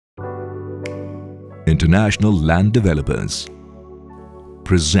International Land Developers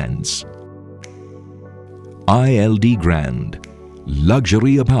presents ILD Grand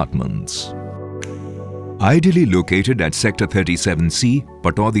Luxury Apartments. Ideally located at Sector 37C,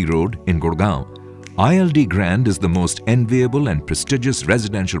 Pataudi Road in Gurgaon, ILD Grand is the most enviable and prestigious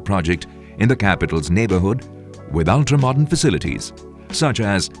residential project in the capital's neighborhood with ultra-modern facilities such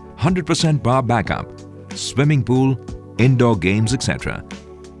as 100% power backup, swimming pool, indoor games, etc.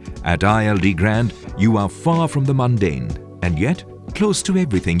 At ILD Grand, you are far from the mundane and yet close to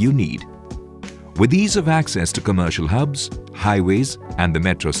everything you need. With ease of access to commercial hubs, highways and the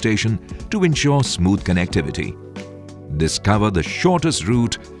metro station to ensure smooth connectivity. Discover the shortest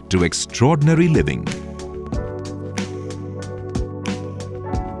route to extraordinary living.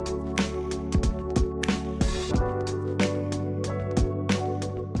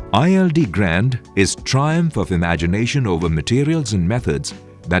 ILD Grand is triumph of imagination over materials and methods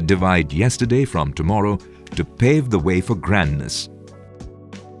that divide yesterday from tomorrow to pave the way for grandness.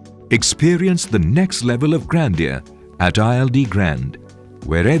 Experience the next level of grandeur at ILD Grand,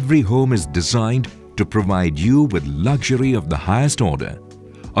 where every home is designed to provide you with luxury of the highest order,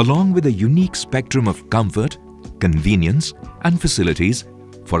 along with a unique spectrum of comfort, convenience and facilities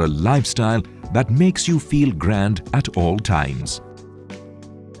for a lifestyle that makes you feel grand at all times.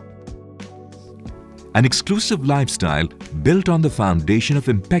 An exclusive lifestyle built on the foundation of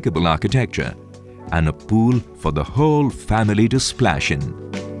impeccable architecture and a pool for the whole family to splash in.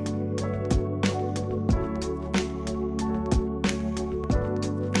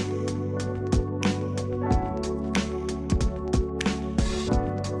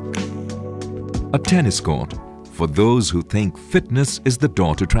 A tennis court for those who think fitness is the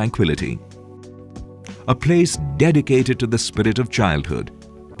door to tranquility. A place dedicated to the spirit of childhood,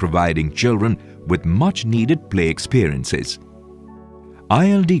 providing children with much-needed play experiences.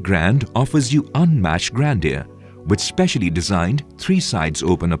 ILD Grand offers you unmatched grandeur with specially designed 3 sides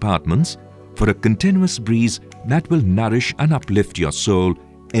open apartments for a continuous breeze that will nourish and uplift your soul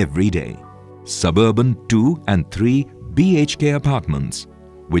every day. Suburban 2 and 3 BHK apartments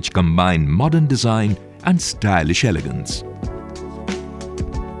which combine modern design and stylish elegance.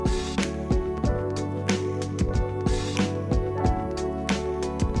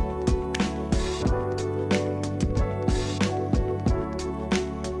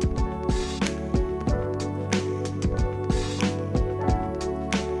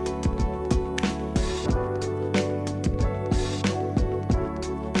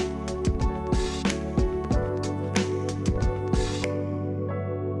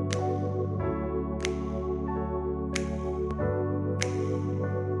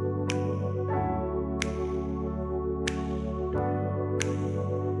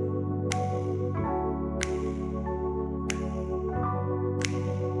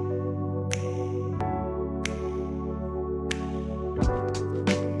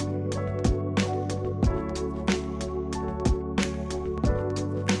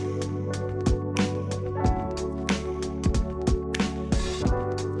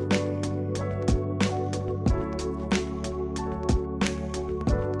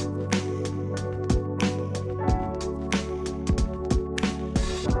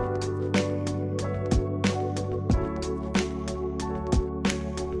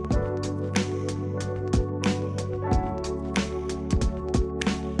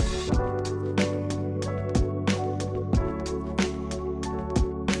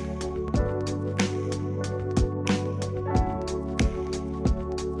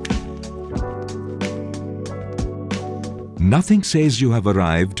 Nothing says you have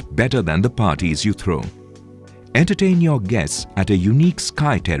arrived better than the parties you throw. Entertain your guests at a unique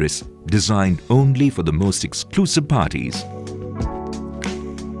sky terrace designed only for the most exclusive parties.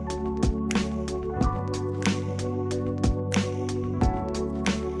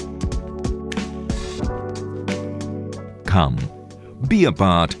 Come, be a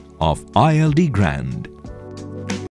part of ILD Grand.